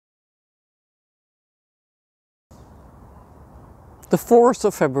The 4th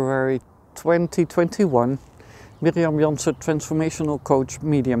of February 2021, Mirjam, Janse, Transformational Coach,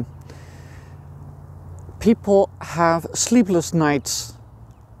 Medium. People have sleepless nights,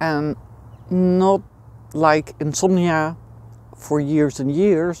 and not like insomnia for years and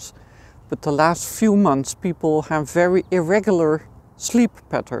years, but the last few months people have very irregular sleep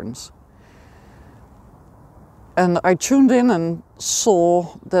patterns. And I tuned in and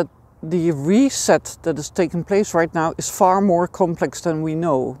saw that the reset that is taking place right now is far more complex than we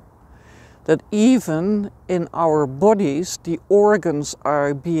know. That even in our bodies, the organs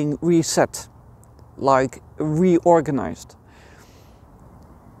are being reset, like reorganized.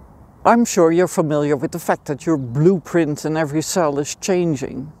 I'm sure you're familiar with the fact that your blueprint in every cell is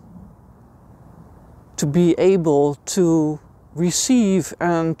changing to be able to receive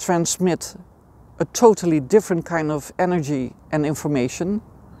and transmit a totally different kind of energy and information.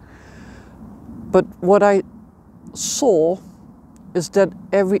 But what I saw is that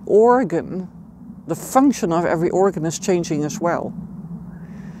every organ, the function of every organ is changing as well.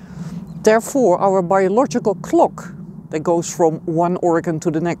 Therefore, our biological clock that goes from one organ to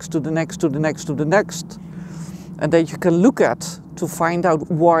the next, to the next, to the next, to the next, and that you can look at to find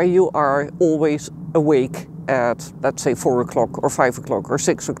out why you are always awake at, let's say, 4 o'clock or 5 o'clock or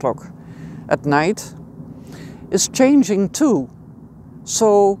 6 o'clock at night, is changing too.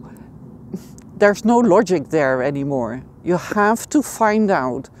 So there's no logic there anymore. You have to find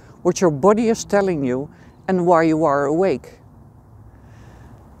out what your body is telling you and why you are awake.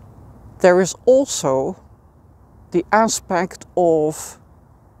 There is also the aspect of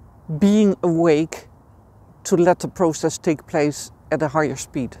being awake to let the process take place at a higher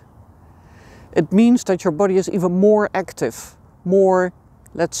speed. It means that your body is even more active, more,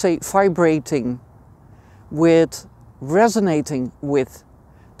 let's say, vibrating with, resonating with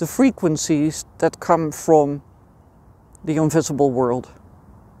the frequencies that come from the invisible world.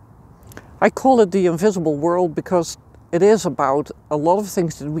 I call it the invisible world because it is about a lot of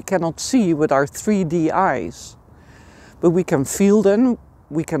things that we cannot see with our 3D eyes. But we can feel them,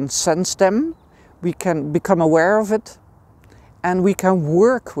 we can sense them, we can become aware of it, and we can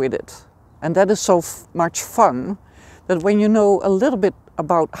work with it. And that is so much fun that when you know a little bit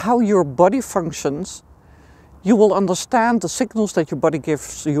about how your body functions, you will understand the signals that your body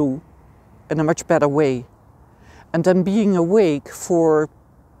gives you in a much better way. And then being awake for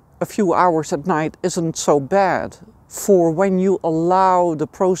a few hours at night isn't so bad for when you allow the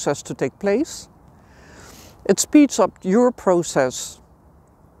process to take place. It speeds up your process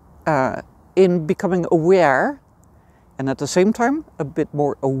in becoming aware and at the same time a bit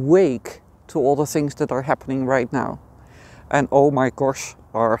more awake to all the things that are happening right now. And oh my gosh,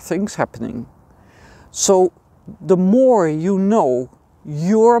 are things happening. So the more you know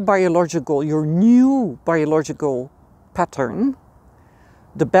your new biological pattern,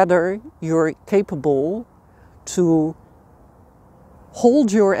 the better you're capable to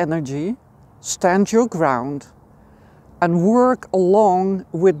hold your energy, stand your ground, and work along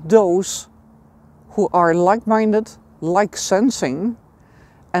with those who are like-minded, like-sensing,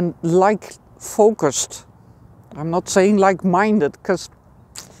 and like-focused. I'm not saying like-minded because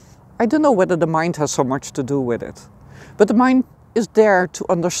I don't know whether the mind has so much to do with it. But the mind is there to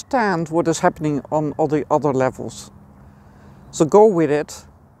understand what is happening on all the other levels. So go with it.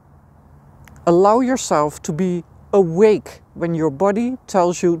 Allow yourself to be awake when your body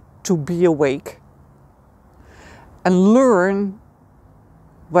tells you to be awake. And learn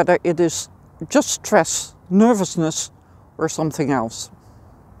whether it is just stress, nervousness, or something else.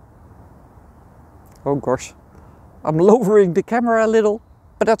 Oh gosh, I'm lowering the camera a little,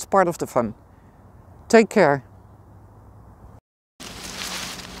 but that's part of the fun. Take care.